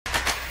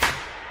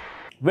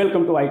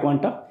Welcome to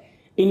iQuanta.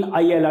 In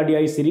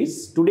LRDI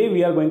series, today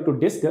we are going to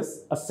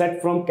discuss a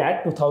set from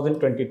CAT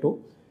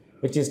 2022,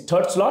 which is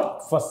third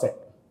slot, first set.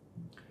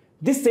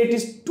 This set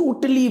is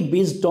totally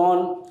based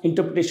on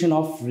interpretation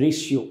of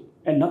ratio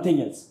and nothing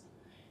else.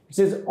 It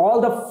says all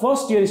the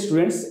first year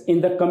students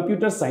in the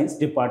computer science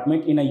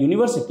department in a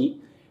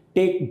university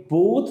take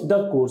both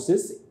the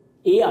courses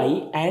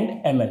AI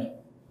and ML.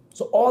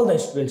 So all the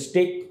students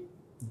take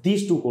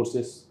these two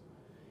courses.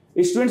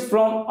 Students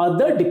from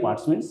other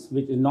departments,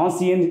 which is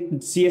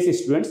non-CS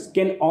students,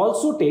 can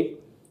also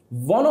take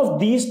one of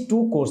these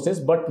two courses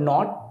but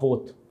not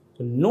both.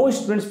 So no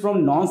students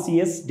from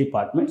non-CS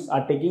departments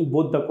are taking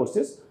both the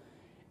courses.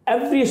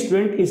 Every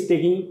student is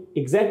taking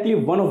exactly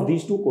one of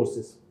these two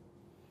courses.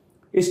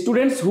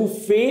 Students who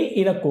fail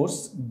in a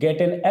course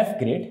get an F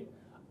grade.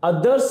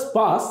 Others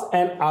pass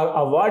and are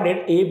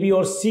awarded A, B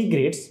or C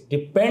grades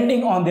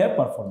depending on their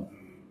performance.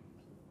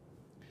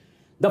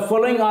 The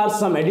following are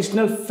some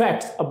additional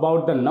facts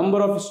about the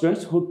number of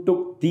students who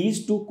took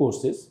these two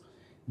courses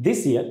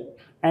this year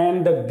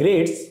and the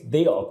grades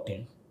they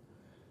obtained.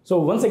 So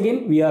once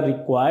again, we are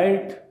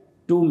required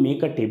to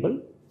make a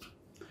table,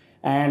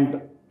 and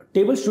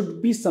table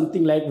should be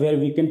something like where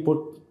we can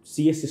put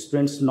CS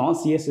students,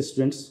 non-CS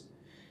students,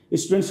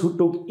 students who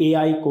took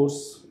AI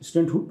course,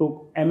 students who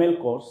took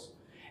ML course,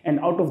 and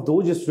out of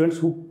those students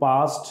who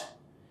passed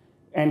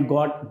and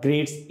got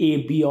grades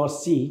A, B or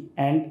C,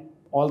 and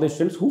all the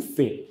students who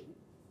failed.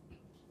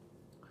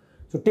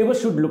 So table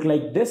should look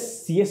like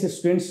this: CS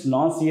students,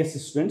 non-CS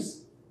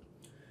students,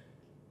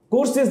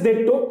 courses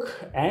they took,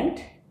 and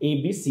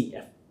A, B, C,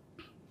 F.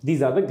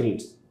 These are the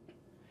grades.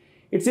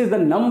 It says the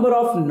number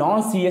of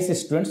non-CS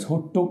students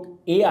who took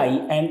AI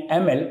and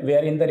ML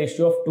were in the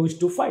ratio of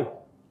 2:5.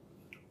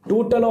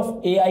 Total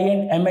of AI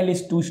and ML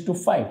is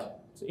 2:5.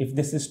 So if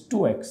this is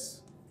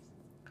 2x,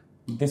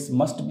 this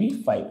must be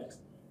 5x.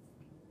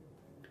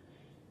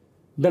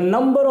 The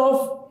number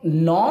of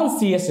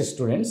non-CS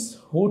students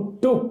who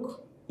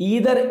took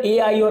either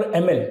AI or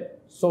ML,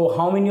 so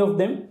how many of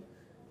them?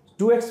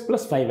 2x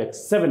plus 5x,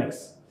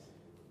 7x,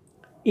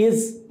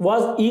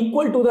 was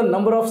equal to the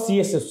number of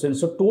CS students.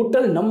 So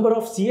total number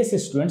of CS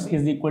students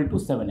is equal to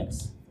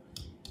 7x.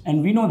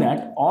 And we know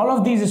that all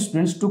of these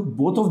students took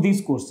both of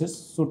these courses.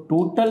 So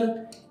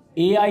total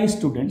AI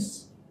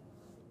students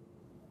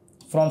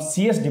from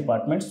CS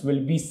departments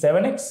will be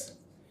 7x,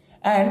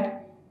 and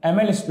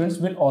ML students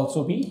will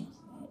also be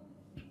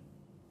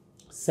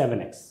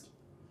 7x.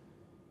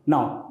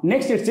 Now,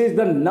 next it says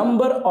the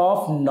number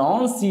of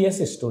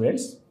non-CS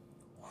students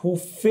who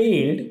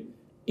failed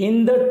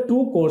in the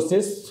two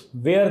courses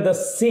were the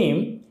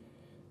same.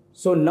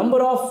 So,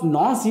 number of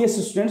non-CS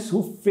students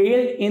who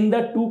failed in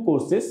the two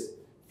courses,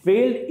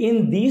 failed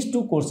in these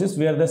two courses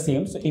were the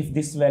same. So, if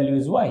this value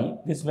is y,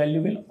 this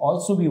value will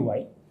also be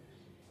y.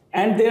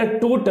 And their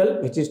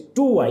total, which is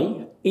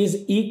 2y,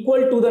 is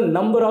equal to the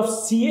number of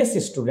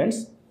CS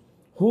students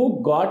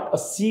who got a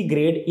C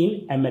grade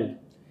in ML.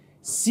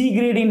 C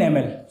grade in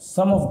ML,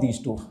 sum of these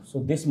two. So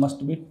this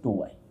must be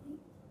 2y.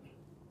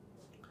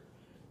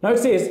 Now it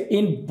says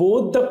in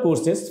both the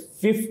courses,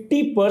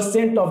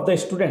 50% of the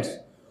students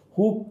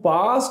who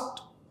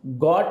passed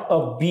got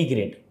a B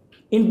grade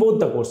in both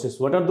the courses.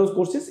 What are those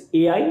courses?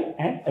 AI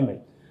and ML.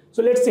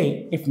 So let's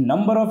say if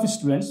number of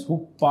students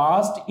who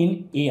passed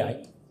in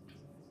AI,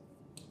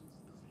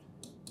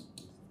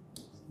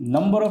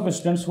 number of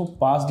students who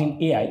passed in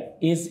AI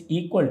is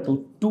equal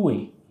to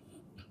 2A.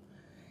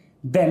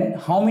 Then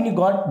how many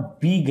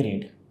got B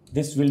grade?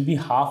 This will be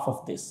half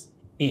of this,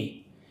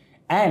 A.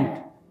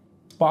 And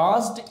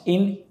passed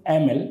in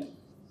ML,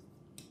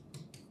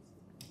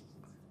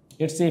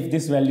 let's say if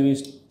this value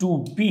is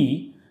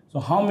 2B, so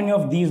how many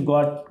of these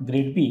got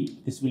grade B?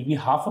 This will be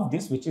half of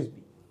this, which is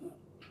B.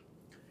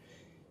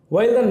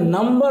 While the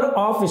number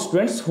of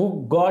students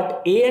who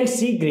got A and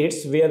C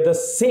grades were the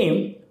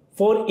same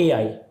for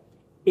AI.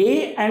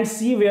 A and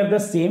C were the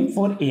same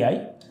for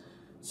AI.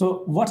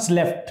 So what's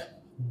left?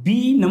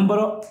 B number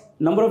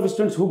of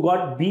students who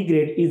got B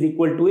grade is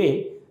equal to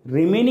A.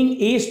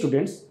 Remaining A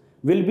students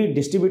will be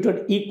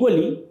distributed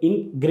equally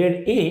in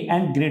grade A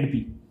and grade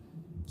B.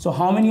 So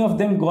how many of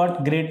them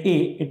got grade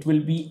A? It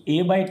will be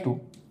A by 2.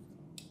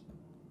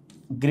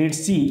 Grade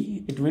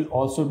C, it will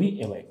also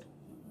be A by 2.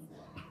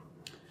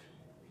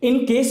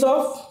 In case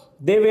of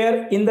they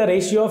were in the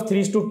ratio of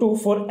 3:2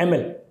 for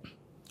ML.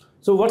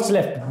 So what's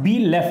left? B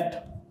left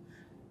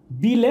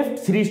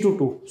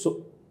 3:2.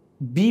 So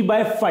B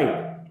by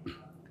 5.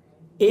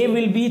 A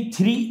will be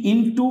 3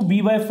 into B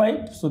by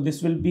 5. So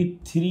this will be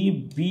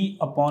 3B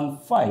upon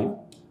 5.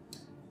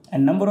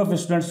 And number of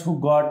students who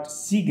got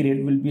C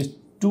grade will be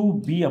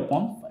 2B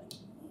upon 5.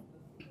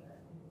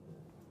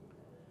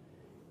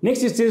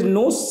 Next it says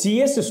no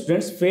CS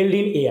students failed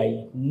in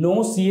AI.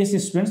 No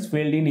CS students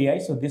failed in AI.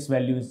 So this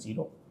value is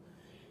 0.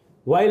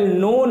 While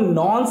no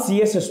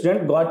non-CS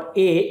student got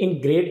A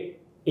in grade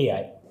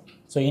AI.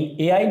 So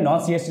in AI,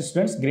 non-CS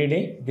students grade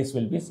A, this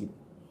will be 0.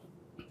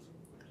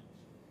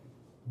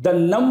 The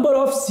number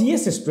of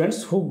CS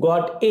students who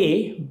got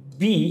A,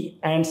 B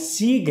and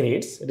C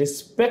grades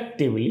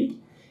respectively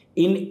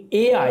in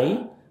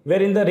AI,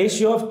 wherein the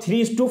ratio of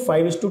 3 is to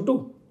 5 is to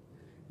 2.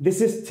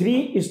 This is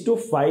 3 is to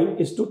 5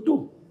 is to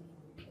 2.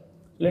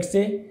 Let's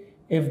say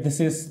if this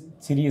is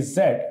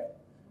 3z,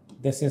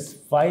 this is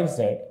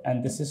 5z,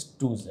 and this is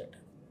 2z.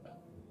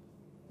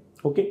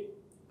 Okay.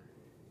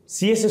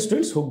 CS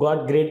students who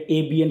got grade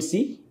A, B, and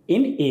C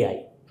in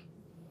AI.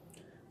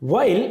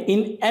 While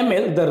in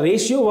ML, the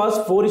ratio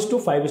was 4 is to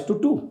 5 is to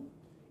 2.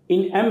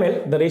 In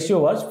ML, the ratio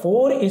was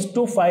 4 is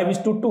to 5 is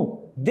to 2.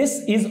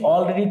 This is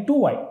already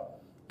 2y.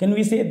 Can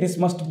we say this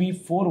must be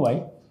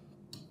 4y?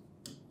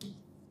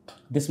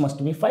 This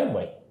must be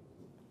 5y.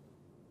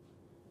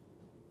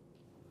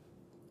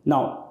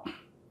 Now,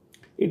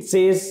 it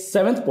says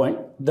 7th point,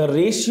 the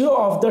ratio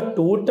of the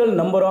total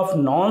number of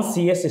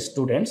non-CS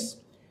students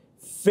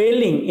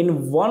failing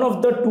in one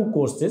of the two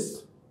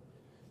courses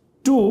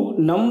to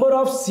number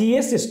of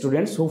CS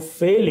students who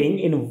failing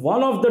in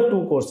one of the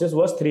two courses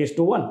was 3 is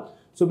to 1.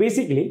 So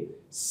basically,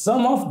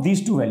 sum of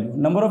these two values,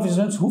 number of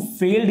students who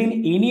failed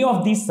in any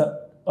of these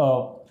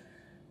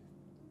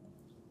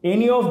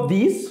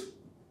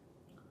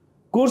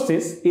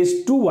courses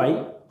is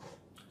 2y,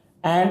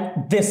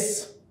 and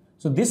this.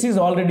 So this is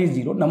already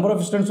 0. Number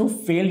of students who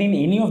failed in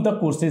any of the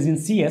courses in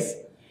CS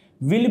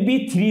will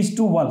be 3 is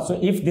to 1. So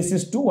if this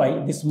is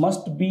 2y, this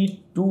must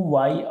be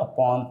 2y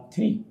upon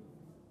 3.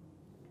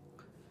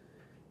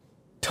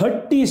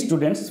 30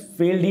 students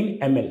failed in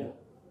ML.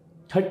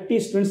 30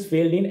 students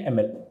failed in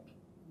ML.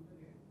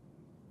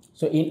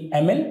 So in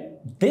ML,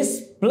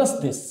 this plus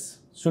this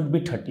should be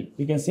 30.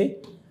 We can say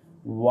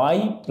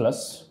y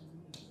plus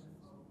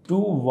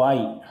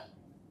 2y.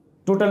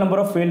 Total number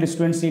of failed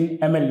students in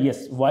ML,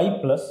 yes, y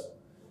plus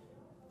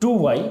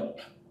 2y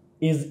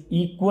is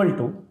equal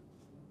to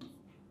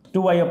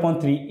 2y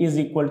upon 3 is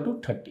equal to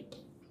 30.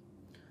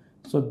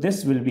 So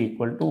this will be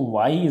equal to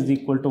y is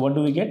equal to, what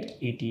do we get?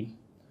 18.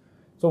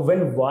 So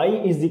when y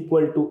is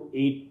equal to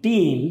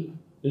 18,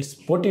 let's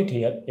put it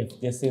here.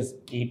 If this is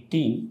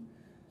 18,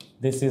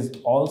 this is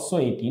also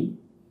 18.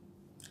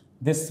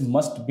 This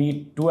must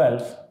be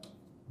 12.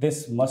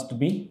 This must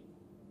be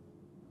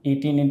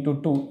 18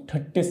 into 2,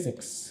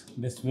 36.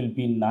 This will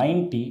be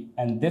 90,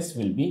 and this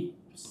will be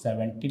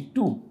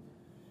 72.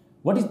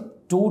 What is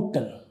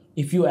total?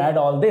 If you add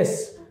all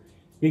this,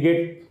 we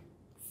get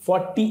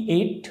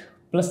 48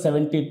 plus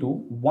 72,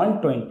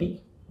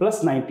 120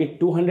 plus 90,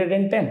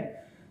 210.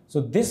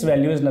 So this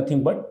value is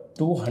nothing but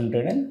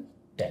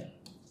 210.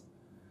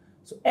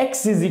 So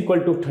x is equal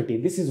to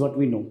 30. This is what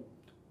we know.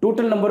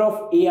 Total number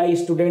of AI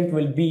student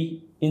will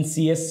be in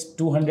CS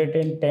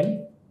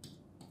 210.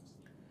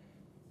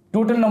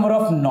 Total number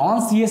of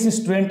non-CS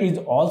student is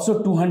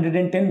also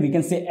 210. We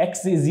can say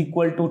x is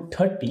equal to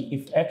 30.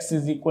 If x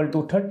is equal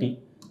to 30,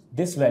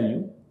 this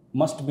value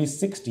must be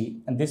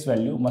 60 and this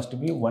value must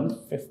be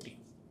 150.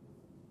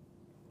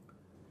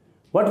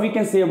 What we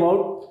can say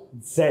about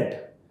Z?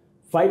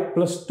 5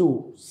 plus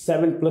 2,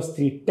 7 plus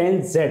 3,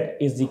 10Z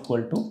is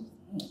equal to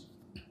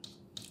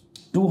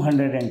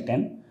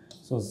 210.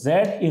 So Z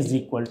is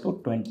equal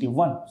to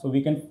 21. So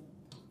we can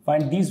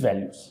find these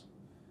values.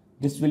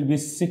 This will be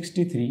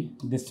 63,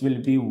 this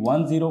will be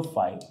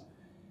 105,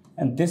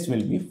 and this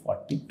will be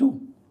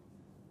 42.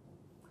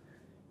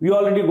 We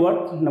already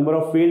got number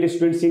of failed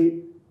students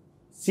in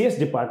CS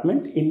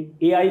department in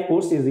AI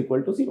course is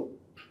equal to 0.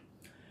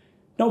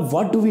 Now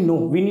what do we know?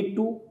 We need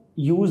to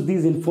use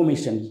these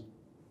information,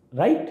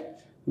 right?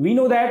 We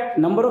know that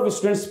number of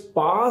students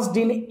passed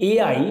in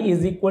AI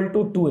is equal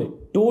to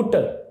 2A,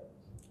 total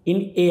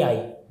in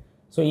AI.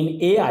 So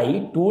in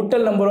AI,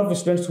 total number of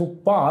students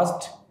who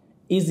passed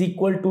is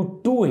equal to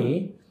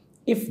 2A.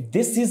 If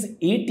this is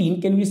 18,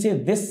 can we say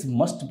this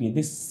must be,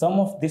 this sum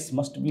of this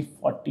must be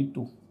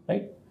 42,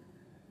 right?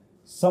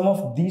 Sum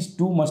of these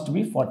two must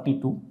be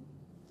 42.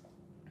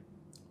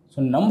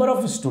 So number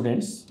of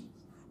students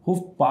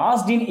who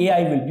passed in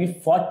AI will be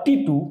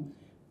 42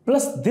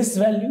 plus this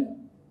value,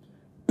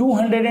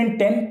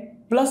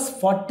 210 plus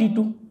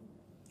 42.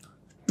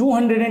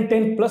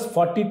 210 plus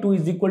 42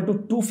 is equal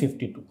to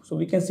 252. So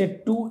we can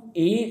say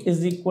 2A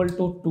is equal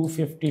to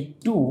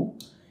 252.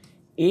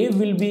 A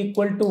will be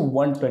equal to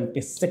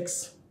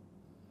 126.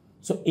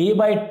 So A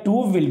by 2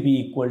 will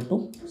be equal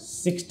to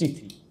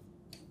 63.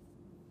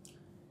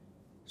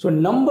 So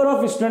number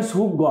of students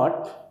who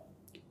got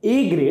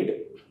A grade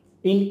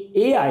in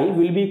AI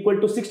will be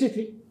equal to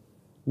 63.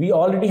 We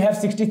already have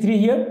 63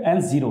 here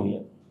and 0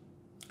 here.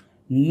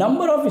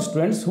 Number of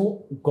students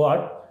who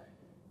got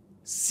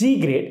C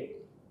grade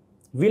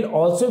will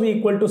also be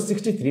equal to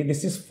 63.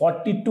 This is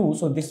 42.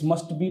 So this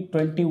must be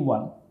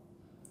 21.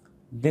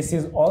 This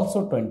is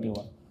also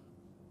 21.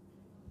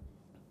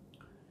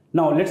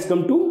 Now let's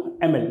come to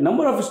ML.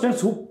 Number of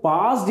students who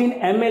passed in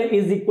ML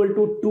is equal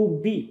to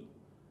 2B.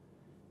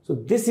 So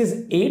this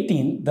is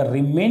 18. The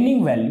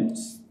remaining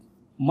values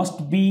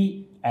must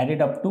be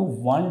added up to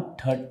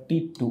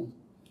 132.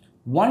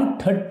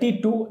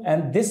 132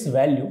 and this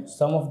value,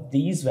 sum of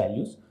these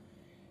values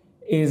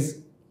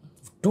is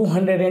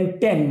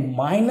 210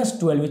 minus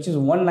 12, which is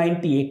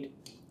 198.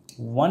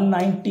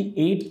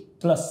 198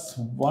 plus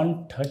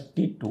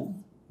 132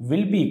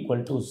 will be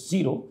equal to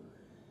 0.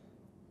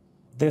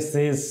 This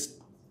is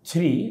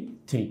 3,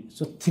 3.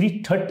 So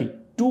 330.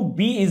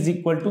 2b is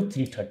equal to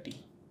 330.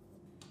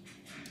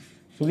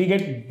 So we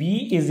get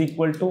b is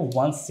equal to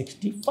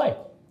 165.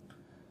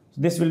 So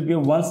this will be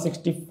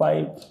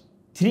 165.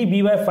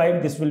 3b by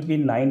 5, this will be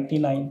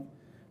 99.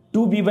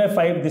 2b by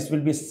 5, this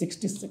will be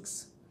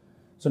 66.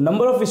 So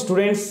number of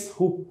students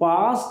who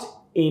passed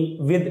in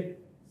with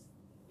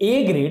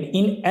A grade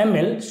in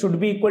ML should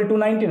be equal to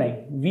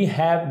 99. We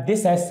have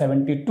this as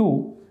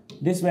 72.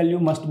 This value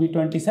must be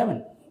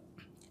 27.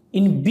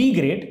 In B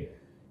grade,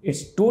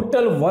 it's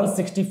total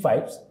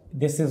 165.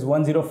 This is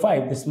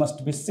 105. This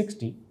must be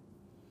 60.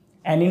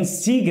 And in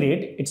C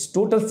grade, it's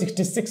total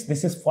 66.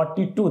 This is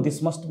 42.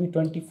 This must be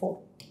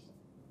 24.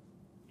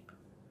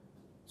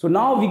 So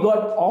now we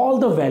got all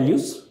the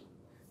values.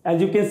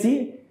 As you can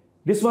see,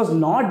 this was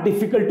not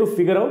difficult to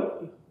figure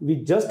out. We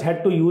just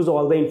had to use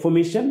all the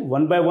information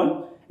one by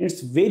one.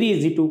 It's very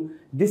easy to,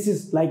 this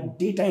is like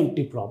data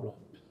entry problem,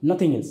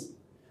 nothing else.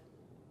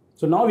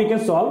 So now we can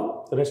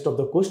solve the rest of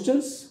the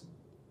questions.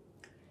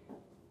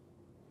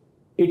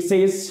 It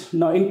says,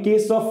 now in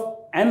case of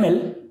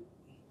ML,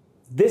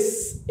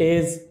 this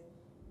is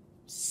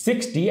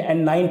 60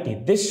 and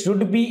 90. This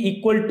should be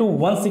equal to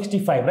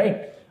 165,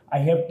 right? I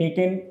have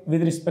taken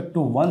with respect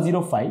to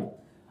 105.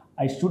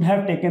 I should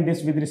have taken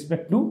this with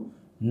respect to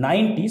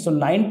 90. So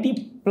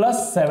 90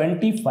 plus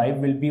 75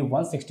 will be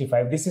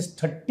 165. This is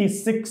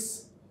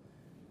 36.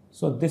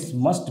 So this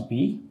must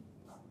be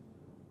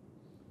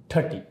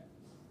 30.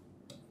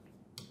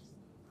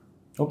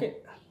 Okay.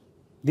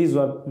 These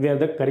were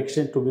the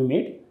correction to be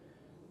made.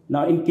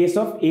 Now in case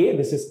of A,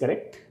 this is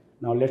correct.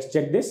 Now let's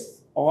check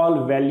this.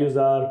 All values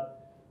are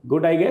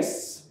good, I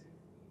guess.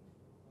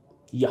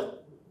 Yeah.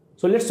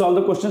 So let's solve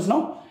the questions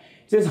now.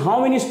 It says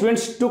how many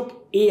students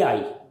took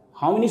AI?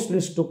 How many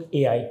students took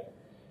AI?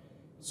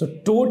 So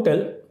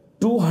total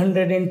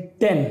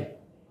 210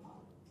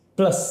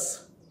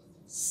 plus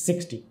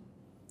 60.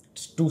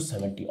 It's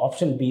 270.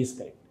 Option B is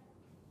correct.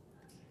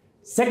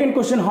 Second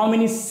question, how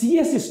many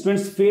CS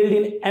students failed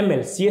in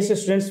ML? CS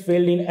students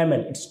failed in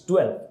ML. It's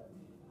 12.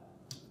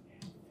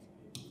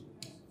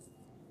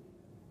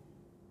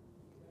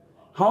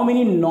 How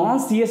many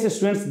non-CS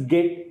students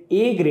get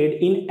A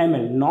grade in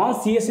ML?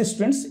 Non-CS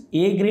students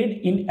A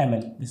grade in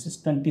ML. This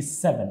is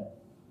 27.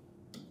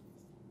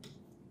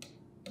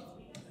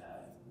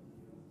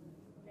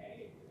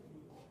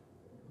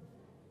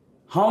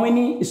 How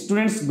many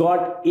students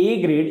got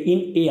A grade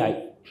in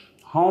AI?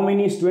 How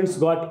many students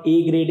got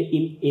A grade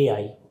in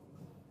AI?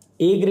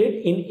 A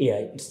grade in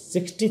AI. It's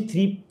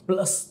 63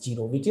 plus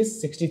 0, which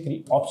is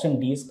 63. Option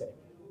D is correct.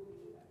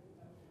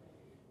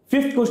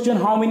 Fifth question,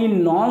 how many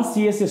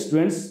non-CS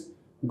students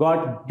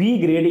got B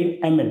grade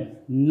in ML?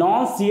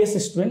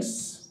 Non-CS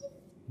students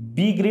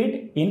B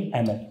grade in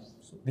ML.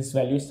 So this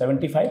value is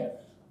 75.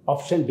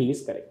 Option D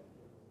is correct.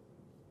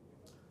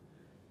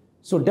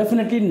 So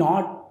definitely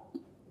not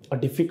a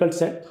difficult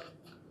set,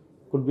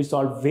 could be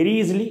solved very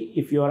easily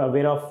if you are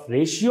aware of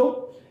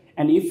ratio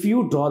and if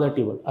you draw the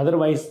table.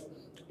 Otherwise,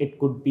 it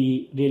could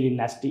be really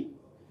nasty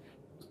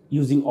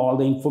using all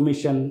the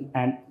information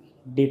and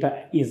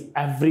data is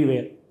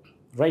everywhere,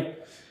 right?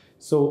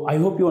 So I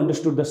hope you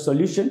understood the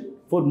solution.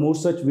 For more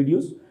such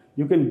videos,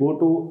 you can go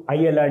to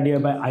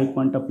LRDI by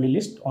iQuanta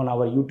playlist on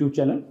our YouTube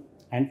channel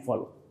and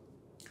follow.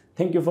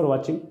 Thank you for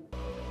watching.